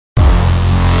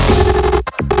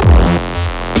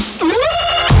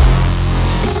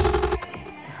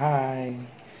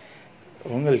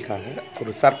உங்களுக்காக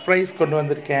ஒரு சர்ப்ரைஸ் கொண்டு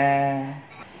வந்திருக்கேன்.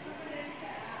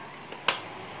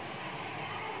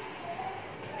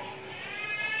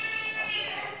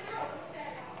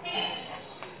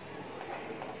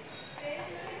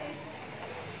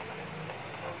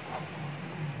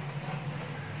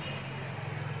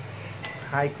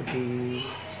 ஹாய் குட்டி.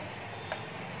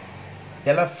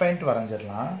 எலஃபண்ட்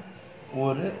வரைஞ்சிடலாம்.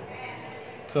 ஒரு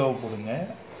கர்வ் போடுங்க.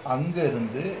 அங்கே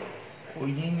இருந்து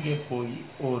இங்கே போய்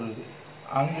ஒரு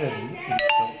அங்கே இருந்து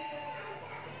கர்வ்.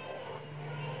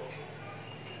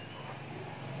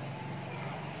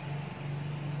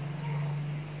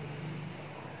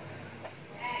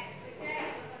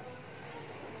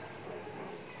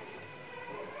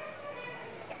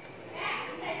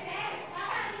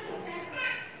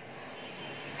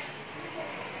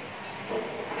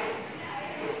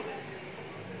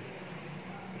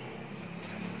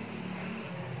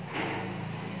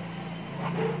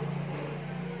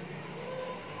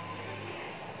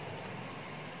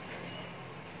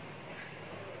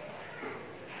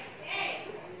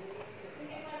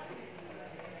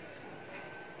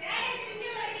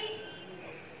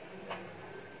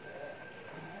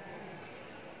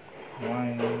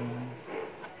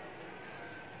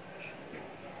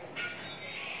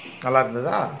 நல்லா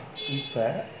இருந்ததா? இப்போ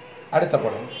அடுத்த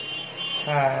படம்.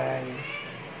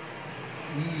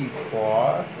 E for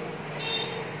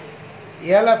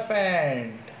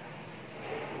elephant.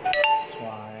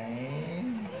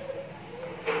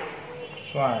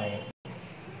 Swine.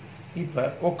 இப்போ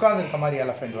உட்காந்துருக்க மாதிரி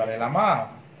எலஃபெண்ட் வரையலாமா?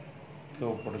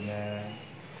 போடுங்க.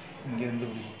 இங்கேருந்து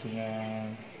இப்படி சுற்றுங்க.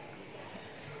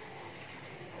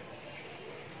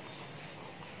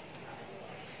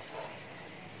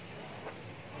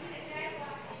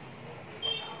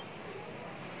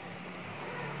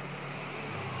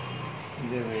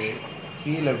 இதுவே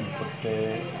கீழே இப்படி போட்டு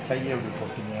கையை எப்படி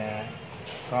போட்டுங்க,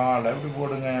 காலை எப்படி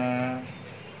போடுங்க.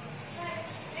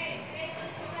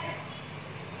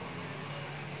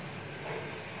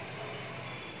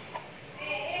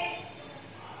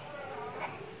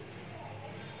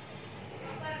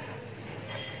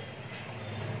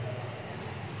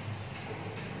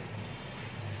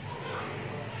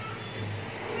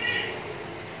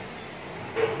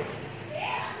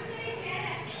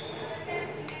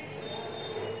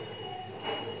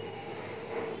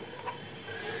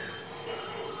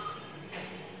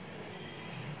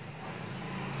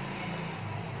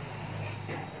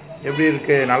 எப்படி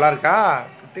இருக்கு? நல்லா இருக்கா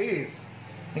குட்டீஸ்?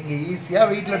 நீங்கள் ஈஸியாக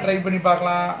வீட்டில் ட்ரை பண்ணி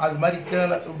பார்க்கலாம். அது மாதிரி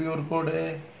கீழே இப்படி ஒரு கோடு,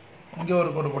 இங்கே ஒரு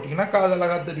கோடு போட்டிங்கன்னா காது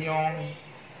அழகாக தெரியும்.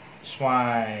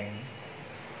 ஸ்வைன்.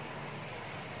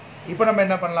 இப்போ நம்ம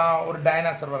என்ன பண்ணலாம்? ஒரு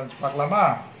டைனாசர் வரைஞ்சி பார்க்கலாமா?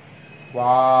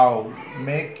 Wow,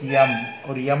 make M.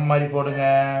 ஒரு எம் மாதிரி போடுங்க.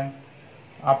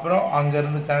 அப்புறம்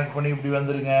அங்கேருந்து கனெக்ட் பண்ணி இப்படி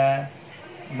வந்துடுங்க.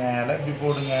 மேலே இப்படி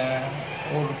போடுங்க.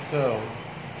 ஒரு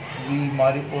வி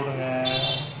மாதிரி போடுங்க.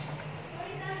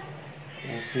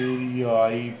 பெரிய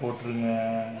ஐ போட்டுருங்க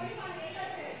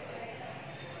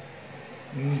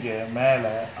இங்கே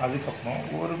மேலே. அதுக்கப்புறம்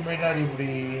ஒரு முன்னாடி இப்படி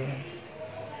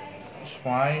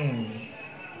ஸ்வைன்.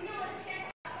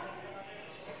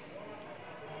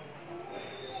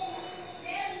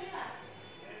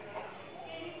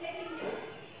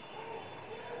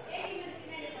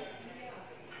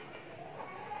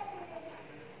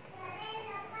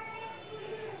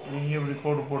 இங்கே இப்படி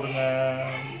கோடு போடுங்க.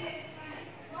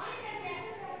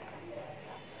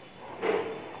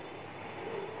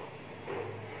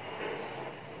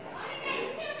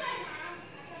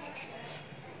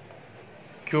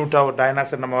 க்யூட்டாக ஒரு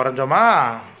டைனாசர் நம்ம வரைஞ்சோமா?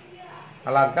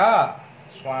 நல்லா இருக்கா?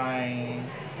 ஸ்வைன்.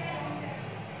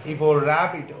 இப்போ ஒரு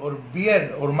ரேபிட், ஒரு பியர்,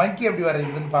 ஒரு மங்கி எப்படி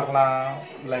வரையுதுன்னு பார்க்கலாம்.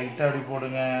 லைட்டாக அப்படி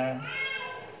போடுங்க.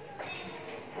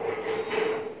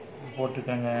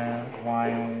 போட்டுக்கோங்க.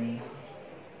 ஸ்வைன்.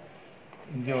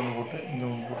 இங்கே ஒன்று போட்டு இங்கே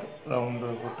ஒன்று போட்டு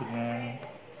ரவுண்டு போட்டுங்க.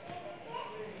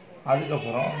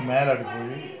 அதுக்கப்புறம் மேலே அப்படி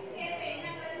போய்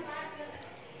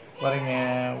வரைங்க.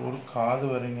 ஒரு காது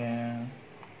வரைங்க.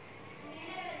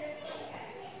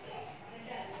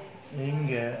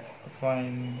 இங்கே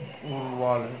ஃபைன் ஒரு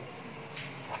வால்.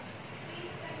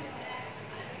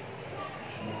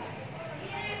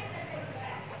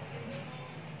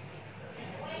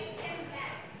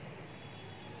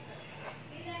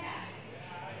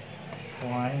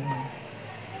 ஃபைன்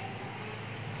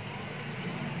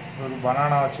ஒரு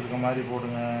பனானா வச்சுருக்க மாதிரி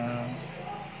போடுங்க.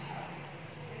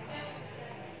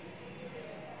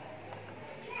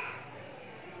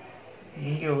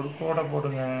 இங்கே ஒரு கோடை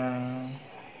போடுங்க.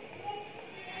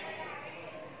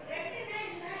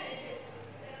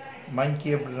 மங்கி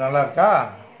எப்படி நல்லா இருக்கா?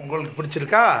 உங்களுக்கு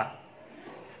பிடிச்சிருக்கா?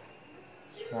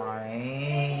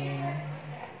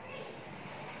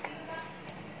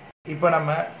 இப்போ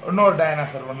நம்ம இன்னொரு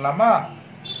டைனாசர் பண்ணலாமா?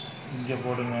 இங்கே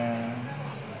போடுங்க.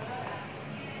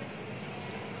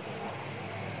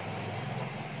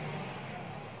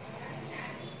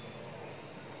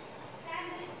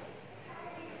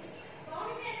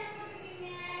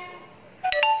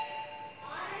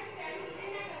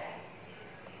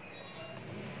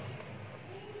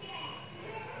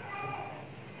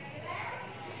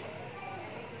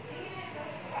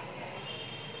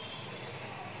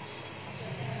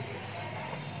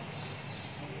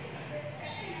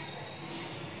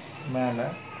 மேலே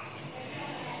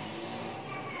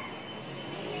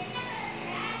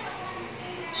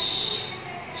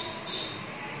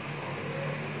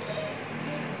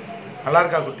நல்லா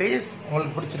இருக்கா குட்டீஸ்?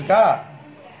 உங்களுக்கு பிடிச்சிருக்கா?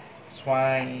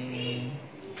 ஸ்வைன்.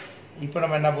 இப்போ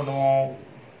நம்ம என்ன பண்ணுவோம்?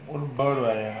 ஒரு பேர்டு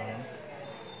வரையணும்.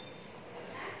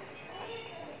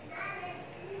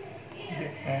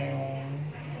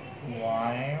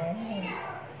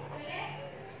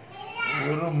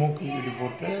 ஒரு மூக்கு இப்படி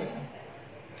போட்டு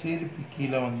திருப்பி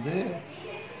கீழே வந்து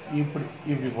இப்படி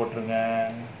இப்படி போட்டுருங்க.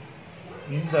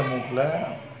 இந்த மூக்கில்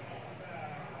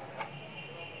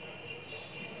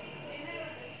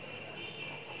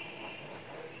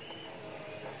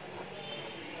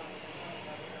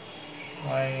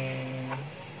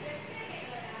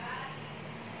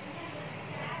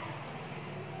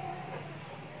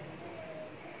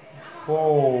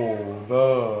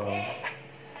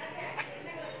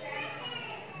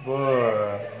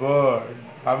bird.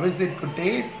 How is it,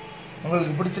 குட்டீஸ்?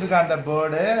 உங்களுக்கு பிடிச்சிருக்கா அந்த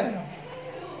பேர்டு?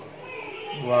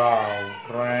 வாவ்.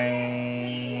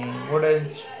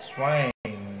 ஸ்வைன்.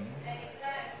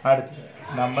 அடுத்து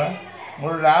நம்ம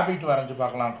ஒரு ரேபிட் வரைஞ்சி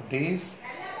பார்க்கலாம் குட்டீஸ்.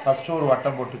 ஃபஸ்ட்டு ஒரு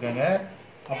வட்டம் போட்டுக்கோங்க.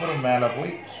 அப்புறம் மேலே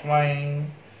போய் ஸ்வைன்.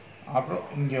 அப்புறம்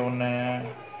இங்கே ஒன்று,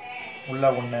 உள்ள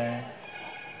ஒன்று,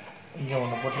 இங்கே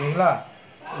ஒன்று போட்டுறீங்களா?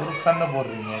 ஒரு கண்ணு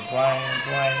போடுறீங்க,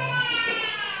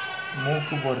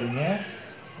 மூக்கு போடுறீங்க,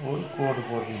 ஒரு கோடு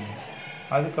போடுறீங்க.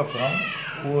 அதுக்கப்புறம்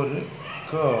ஒரு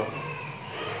கர்வ்,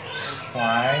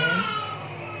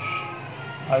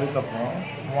 அதுக்கப்புறம்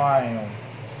வாயம்.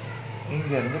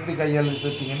 இங்கேருந்து இப்படி கையால்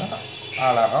எடுத்துட்டிங்கன்னா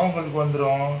அழகாக உங்களுக்கு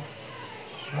வந்துடும்.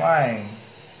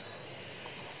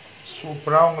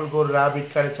 சூப்பராக உங்களுக்கு ஒரு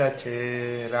ரேபிட் கிடைச்சாச்சு.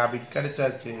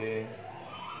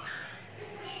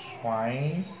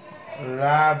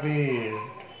 rabbit.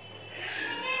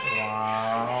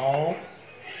 Wow.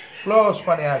 க்ளோஸ்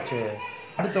பண்ணியாச்சு.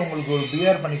 அடுத்து உங்களுக்கு ஒரு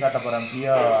பியர் பண்ணி காட்ட போகிறேன்.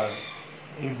 பியர்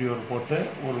இப்படி ஒரு போட்டு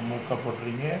ஒரு மூக்கை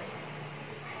போட்டுறீங்க.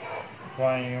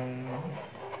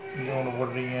 இங்கே ஒன்று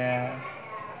போட்டுறீங்கன்னா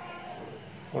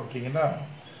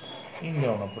இங்கே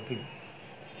ஒன்று போட்டுறீங்க.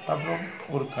 அப்புறம்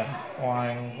ஒரு கண்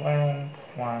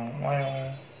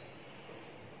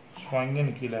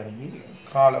இங்கன்னு கீழே இறங்கி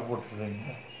காலை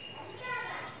போட்டுடுறீங்க.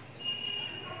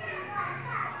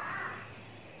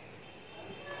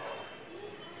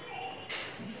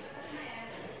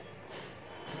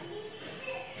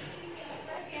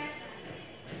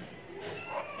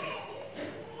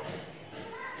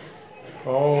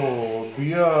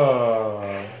 Beer.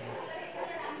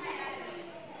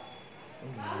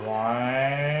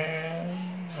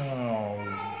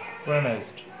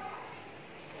 Finished.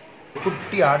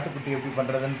 குட்டி ஆட்டுக்குட்டி எப்படி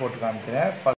பண்ணுறதுன்னு போட்டு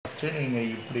காமிக்கிறேன். ஃபஸ்ட்டு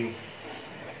நீங்கள் இப்படி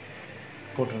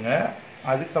போட்டுருங்க.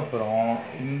 அதுக்கப்புறம்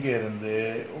இங்கேருந்து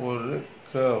ஒரு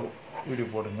கர்வ் இப்படி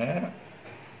போடுங்க.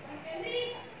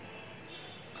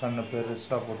 கண்ணு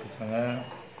பெருசாக போட்டுக்கோங்க.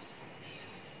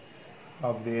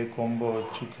 அப்படியே கொம்பை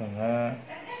வச்சுக்கோங்க.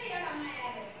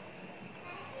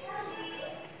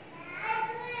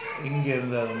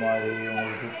 இங்கேருந்து அது மாதிரி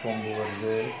உங்களுக்கு கொம்பு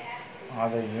வருது,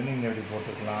 அதையும் நீங்கள் எப்படி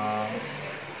போட்டுக்கலாம்.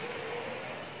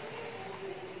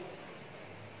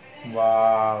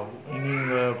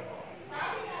 நீங்கள்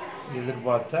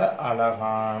எதிர்பார்த்த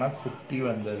அழகான குட்டி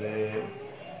வந்தது.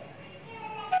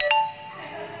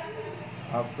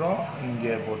 அப்புறம்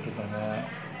இங்கே போட்டுக்கோங்க.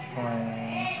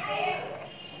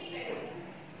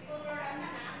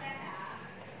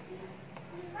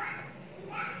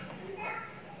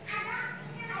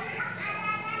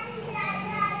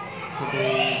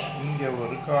 இங்கே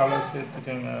ஒரு காலை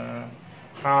சேர்த்துக்கோங்க.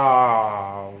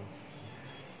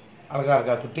 அழகா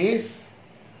இருக்கா குட்டீஸ்?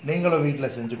 நீங்களும்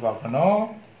வீட்டில் செஞ்சு பார்க்கணும்.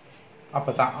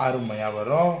 அப்போ தான் அருமையாக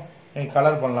வரும். நீங்கள்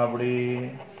கலர் பண்ணலாம். அப்படி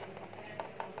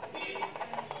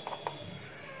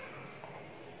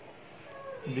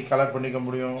இப்படி கலர் பண்ணிக்க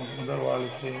முடியும் முதல்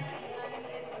வாளுக்கு.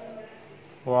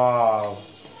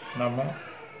 நம்ம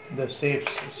இந்த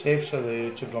ஷேப்ஸ் அதை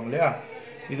வச்சுருக்கோம் இல்லையா,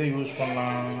 இதை யூஸ்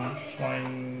பண்ணலாம்.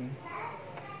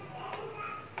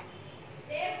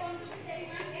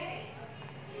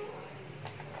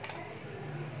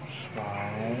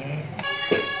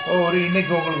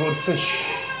 இன்னைக்கு உங்களுக்கு ஒரு ஃபிஷ்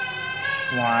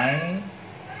ஸ்வைன்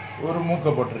ஒரு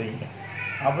மூக்கை போட்டுறீங்க.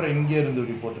 அப்புறம் இங்கே இருந்து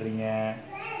இப்படி போட்டுறீங்க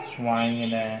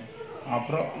ஸ்வைன்னு.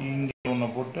 அப்புறம் இங்கே ஒன்று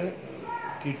போட்டு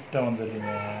கிட்ட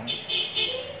வந்துடுறீங்க.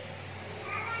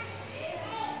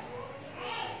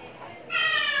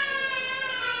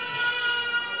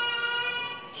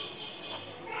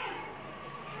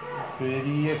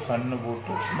 பெரிய கண்ணு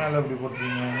போட்டு மேலே இப்படி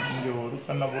போட்டுறீங்க. இங்கே ஒரு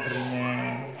கண்ணை போட்டுறீங்க.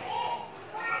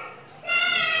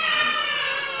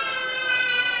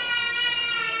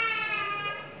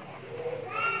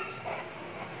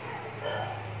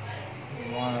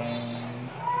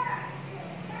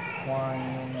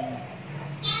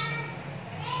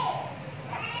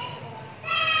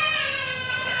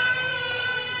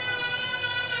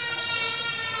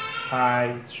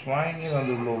 ஹாய் ஸ்வைங்க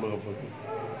வந்து உள்ள உள்ள போகுது.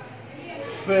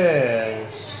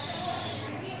 Fish.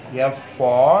 F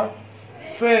for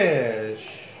fish.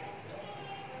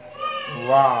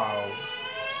 Wow.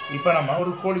 இப்போ நம்ம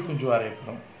ஒரு கோழி குஞ்சு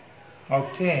வரையணும்.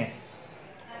 ஓகே,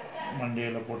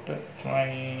 மண்டையில் போட்டு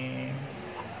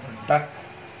டக்.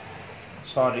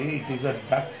 சாரி, இட் இஸ் அ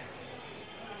டக்.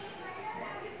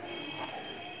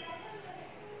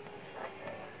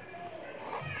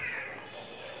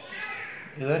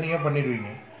 இதை நீங்கள்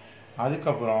பண்ணிடுவீங்க.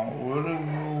 அதுக்கப்புறம் ஒரு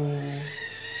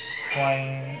 1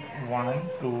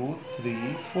 2 3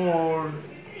 4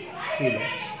 கீழே.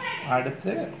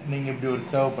 அடுத்து நீங்கள் இப்படி ஒரு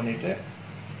கர்வ் பண்ணிவிட்டு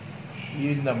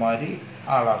இந்த மாதிரி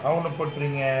அழகாக ஒன்று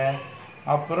போட்டுறீங்க.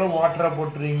 அப்புறம் வாட்டரை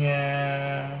போட்டுறீங்க.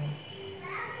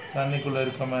 தண்ணிக்குள்ளே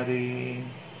இருக்க மாதிரி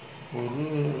ஒரு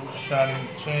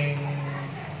சன்ஷைன்.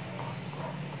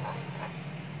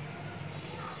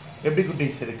 எப்படி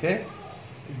குட்டீஸ் இருக்கு?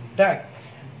 டக்.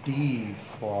 D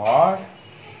for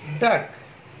duck.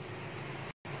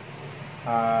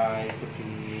 Hi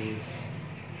cookies.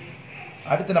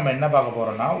 அடுத்து நம்ம என்ன பார்க்க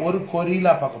போறோம்னா ஒரு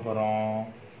கொரிலா பார்க்க போறோம்.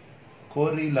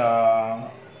 கொரிலா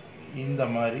இந்த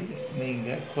மாதிரி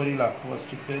நீங்க கொரிலா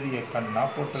ஃபர்ஸ்ட் பெரிய கண்ணா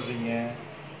போட்டுறீங்க.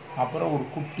 அப்புறம் ஒரு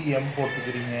குட்டி எம்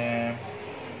போட்டுக்கிறீங்க.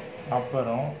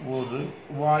 அப்புறம் ஒரு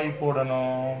வாய்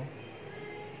போடணும்.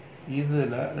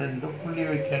 இதுல 2 புள்ளி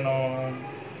வைக்கணும்.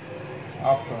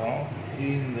 அப்புறம்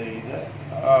இந்த இதை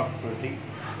அப்படி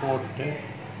போட்டு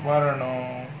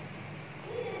வரணும்.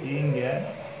 இங்கே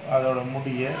அதோட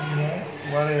முடியை நீங்கள்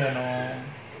வரையணும்.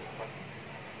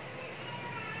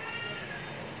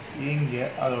 இங்கே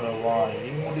அதோட வாய்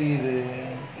முடியுது.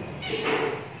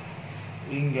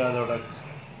 இங்கே அதோட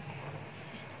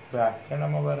பேக்கை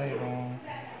நம்ம வரையணும்.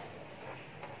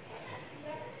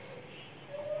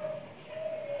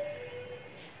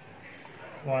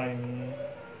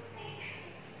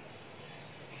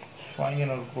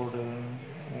 ஸ்வைங்கினல் கோடு.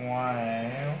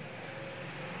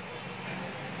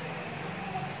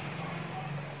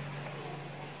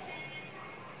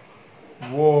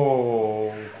 ஓ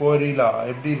கொரிலா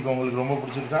எப்படி இருக்கு? உங்களுக்கு ரொம்ப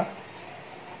பிடிச்சிருக்கா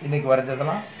இன்னைக்கு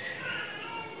வரைஞ்சதெல்லாம்?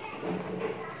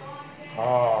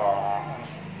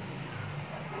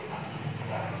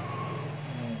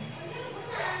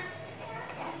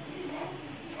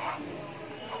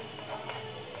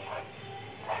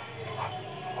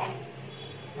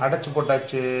 அடைச்சு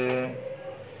போட்டாச்சு.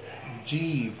 G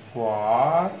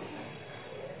for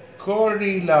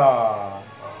gorilla.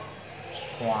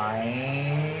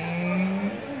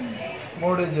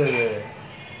 முடிஞ்சது.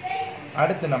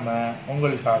 அடுத்து நம்ம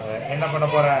உங்களுக்காக என்ன பண்ண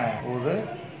போறேன்? ஒரு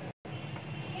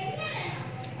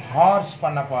ஹார்ஸ்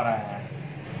பண்ண போறேன்.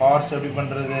 ஹார்ஸ் எப்படி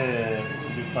பண்றது?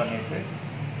 இப்படி பண்ணிட்டு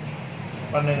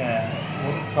பண்ணுங்க.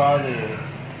 ஒரு காது,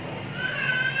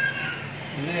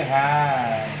 இது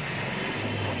ஹேண்ட்.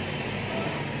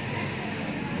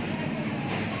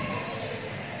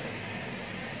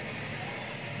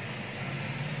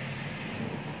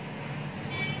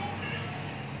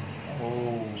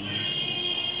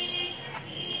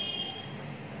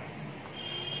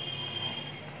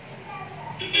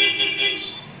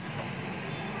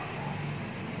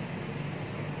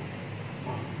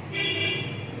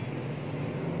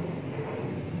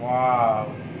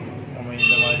 நம்ம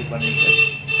இந்த மாதிரி பண்ணிட்டு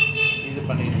இது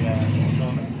பண்ணிடுங்க.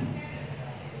 இன்னொன்று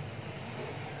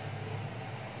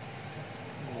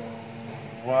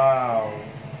வாவ்,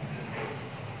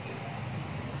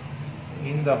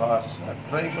 இந்த ஹார்ஸ்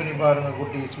ட்ரை பண்ணி பாருங்க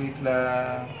குட்டீஸ் வீட்டில்.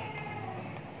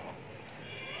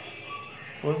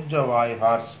 கொஞ்சம் வாய்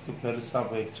ஹார்ஸ்க்கு பெருசாக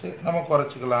போயிடுச்சு, நம்ம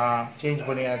குறைச்சிக்கலாம். சேஞ்ச்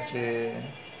பண்ணியாச்சு.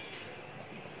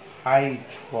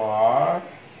 Height for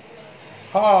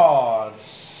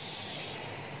hours.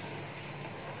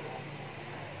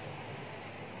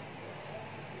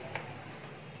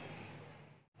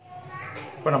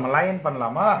 இப்போ நம்ம லைன்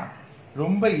பண்ணலாமா?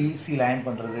 ரொம்ப ஈஸி லைன்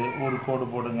பண்ணுறது. ஒரு கோடு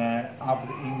போடுங்க,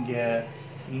 அப்படி இங்கே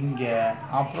இங்கே,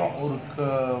 அப்புறம் ஒரு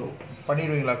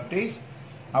பண்ணிடுவீங்களா குட்டீஸ்?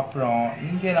 அப்புறம்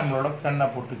இங்கே நம்மளோட கண்ணை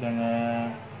போட்டுக்கோங்க.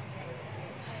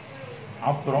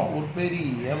 அப்புறம் ஒரு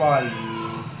பெரிய வாய்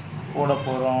போட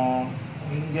போகிறோம்,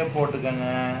 இங்கே போட்டுக்கோங்க.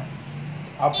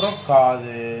 அப்புறம்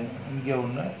காது இங்கே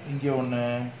ஒன்று, இங்கே ஒன்று.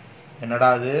 என்னடா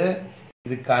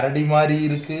இது கரடி மாதிரி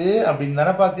இருக்கு அப்படின்னு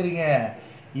தானே பார்க்குறீங்க.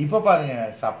 இப்போ பாருங்க,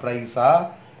 சர்ப்ரைஸாக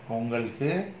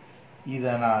உங்களுக்கு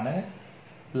இதை நான்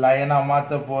லயனாக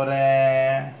மாற்ற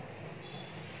போகிறேன்.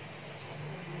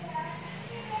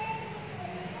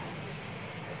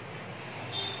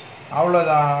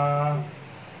 அவ்வளோதான்.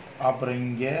 அப்புறம்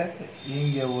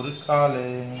இங்கே ஒரு கால்,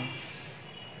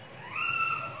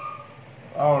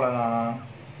 அவ்வளோதான்.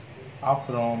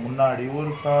 அப்புறம் முன்னாடி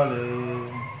ஒரு கால்,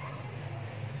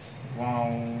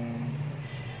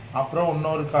 அப்புறம்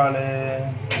இன்னொரு கால்,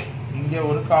 இங்கே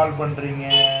ஒரு கால் பண்ணுறீங்க.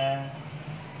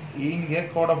 இங்கே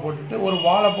கோடை போட்டுட்டு ஒரு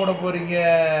வாழை போட போகிறீங்க.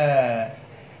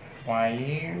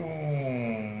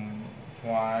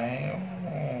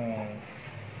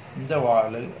 இந்த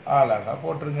வால் அழகா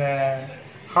போட்டுருங்க.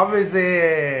 How is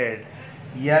it?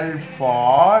 L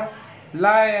for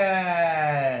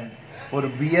lion. ஒரு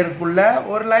பியருக்குள்ள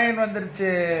ஒரு லைன்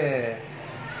வந்துருச்சு.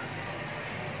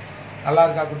 நல்லா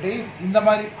இருக்கா குட்டீஸ்? இந்த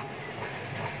மாதிரி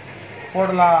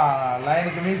போடலாம்.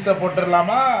 லைனுக்கு மீசை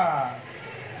போட்டுடலாமா?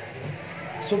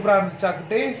 சூப்பரா இருந்துச்சா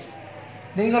குட்டீஸ்?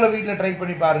 நீங்களும் வீட்டில் ட்ரை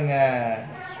பண்ணி பாருங்க.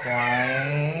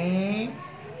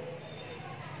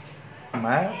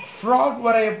 நம்ம ஃப்ராக்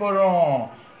வரைய போறோம்.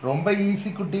 ரொம்ப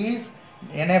ஈஸி குட்டீஸ்,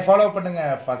 என்னை ஃபாலோ பண்ணுங்க.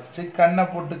 ஃபர்ஸ்ட் கண்ணை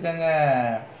போட்டுக்கங்க.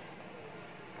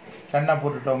 கண்ணை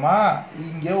போட்டுட்டோமா?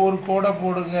 இங்கே ஒரு கோடை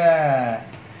போடுங்க.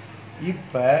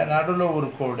 இப்போ நடுவில் ஒரு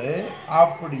கோடு,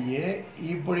 அப்படியே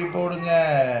இப்படி போடுங்க.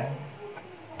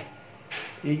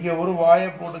 இங்கே ஒரு வாயை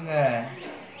போடுங்க.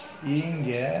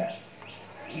 இங்கே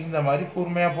இந்த மாதிரி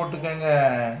கூர்மையாக போட்டுக்கங்க.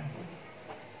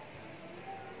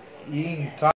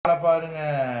 காலை பாருங்க.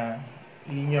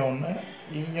 இங்கே ஒன்று,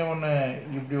 இங்கே ஒன்று,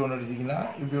 இப்படி ஒன்று எடுத்தீங்கன்னா,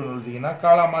 இப்படி ஒன்று எடுத்தீங்கன்னா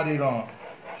காலா மாறிடும்.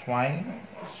 ஸ்வைங்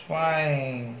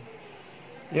ஸ்வைங்.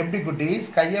 எப்படி குட்டீஸ்?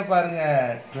 கையை பாருங்க.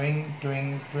 ட்விங்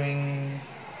ட்விங் ட்விங்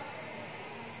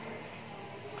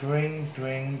ட்விங்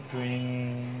ட்விங் ட்விங்.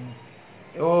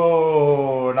 ஓ,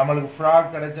 நம்மளுக்கு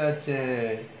ஃப்ராக் கிடைச்சாச்சு.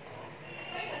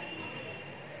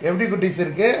 எப்படி குட்டீஸ்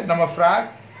இருக்கு நம்ம ஃப்ராக்?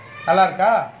 நல்லா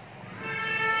இருக்கா?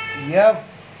 F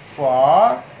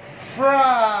for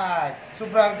frock.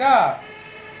 சூப்பரா இருக்கா?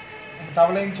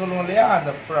 தவளைன்னு சொல்லுவோம் இல்லையா,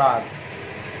 அந்த ஃப்ராக்.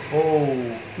 ஓ,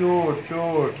 cute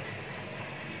cute.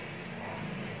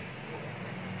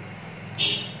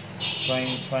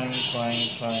 Twang, twang, twang,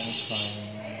 twang, twang.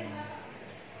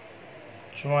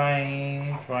 Twang,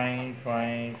 twang,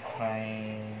 twang, twang.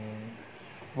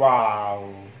 Wow.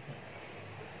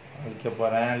 அழிக்க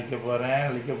போறேன்.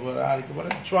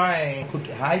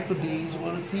 ஹாய் குட்டீஸ்,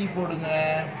 ஒரு சி போடுங்க.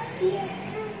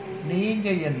 நீங்க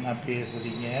என்ன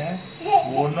பேசுறீங்க?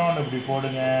 ஒன்னு இப்படி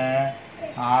போடுங்க.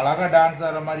 அழகா டான்ஸ்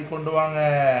ஆடுற மாதிரி கொண்டு வாங்க.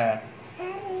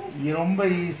 ரொம்ப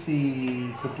ஈஸி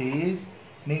குட்டீஸ்,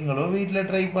 நீங்களும் வீட்டில்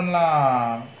ட்ரை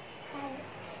பண்ணலாம்.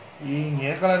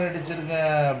 இங்கே கலர் அடிச்சிருங்க,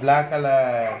 பிளாக்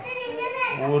கலர்.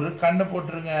 ஒரு கண்ணு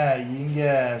போட்டுருங்க இங்க,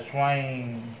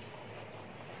 ஸ்வைங்.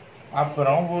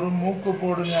 அப்புறம் ஒரு மூக்கு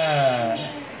போடுங்க,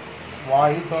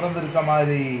 வாய் திறந்துருக்க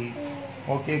மாதிரி.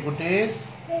 ஓகே குட்டீஸ்,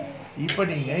 இப்போ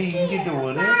நீங்க இங்கிட்டு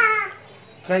ஒரு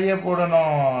கையை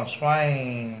போடணும்,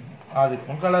 ஸ்வைங்.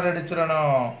 அதுக்கும் கலர்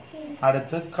அடிச்சிடணும்.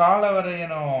 அடுத்து காலை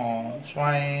வரையணும்,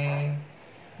 ஸ்வைங்.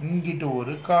 இங்கிட்டு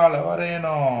ஒரு காலை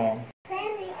வரையணும்.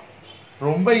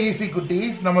 ரொம்ப ஈஸி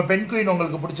குட்டீஸ். நம்ம பென் குயின்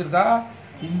உங்களுக்கு பிடிச்சிருக்கா?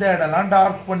 இந்த இடம்லாம்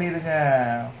டார்க் பண்ணிருங்க.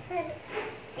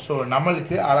 ஸோ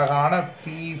நம்மளுக்கு அழகான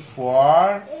B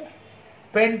for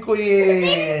pen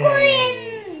queen.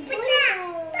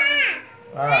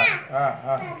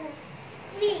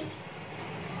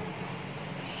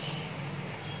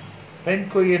 Pen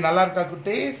queen நல்லா இருக்கா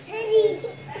குட்டீஸ்?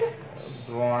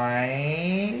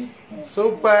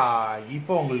 சூப்பர்.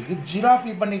 இப்போ உங்களுக்கு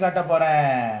ஜிராஃபி பண்ணி காட்ட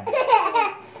போறேன்.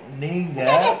 நீங்க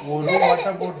ஒரு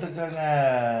வட்டை போட்டுக்கங்க,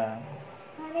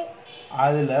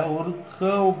 அதுல ஒரு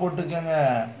கர்வ் போட்டுக்கங்க,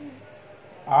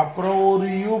 அப்புறம் ஒரு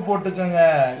யூ போட்டுக்கங்க.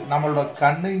 நம்மளோட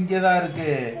கண்ணு இங்கேதான்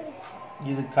இருக்கு.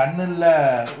 இது கண்ணு இல்ல,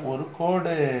 ஒரு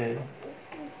கோடு.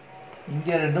 இங்க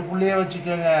 2 புள்ளிய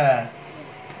வச்சுக்கோங்க,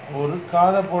 ஒரு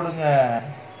காதை போடுங்க.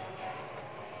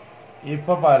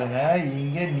 இப்ப பாருங்க,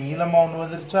 இங்க நீளமா ஒண்ணு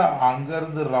வந்துருச்சா, அங்க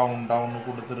இருந்து ரவுண்டா ஒண்ணு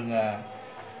கொடுத்துருங்க.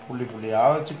 புள்ளி புள்ளியா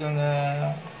வச்சுக்கோங்க.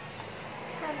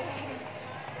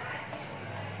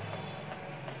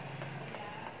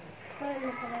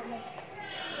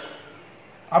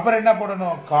 அப்புறம் என்ன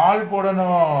போடணும்? கால்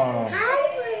போடணும்.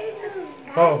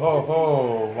 ஹோ ஹோ ஹோ,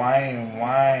 வைன்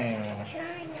வைன்.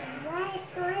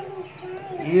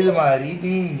 இது மாதிரி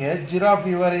நீங்க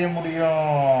ஜிராஃபி வரைய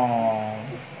முடியும்.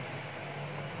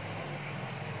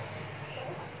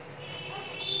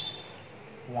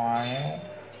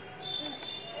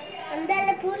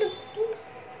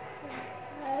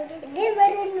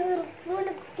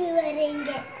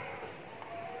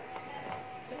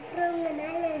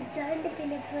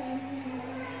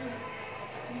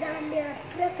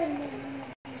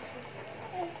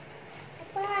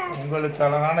 உங்களுக்கு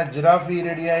அழகான ஜிராஃபி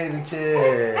ரெடி ஆயிருச்சு.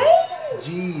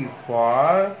 G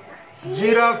for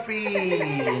ஜிராஃபி.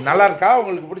 நல்லா இருக்கா?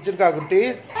 உங்களுக்கு பிடிச்சிருக்கா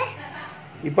குட்டீஸ்?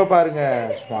 இப்போ பாருங்க.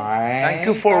 Thank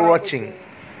you for watching.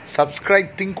 Subscribe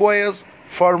Thinkoseducation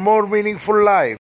for more meaningful life.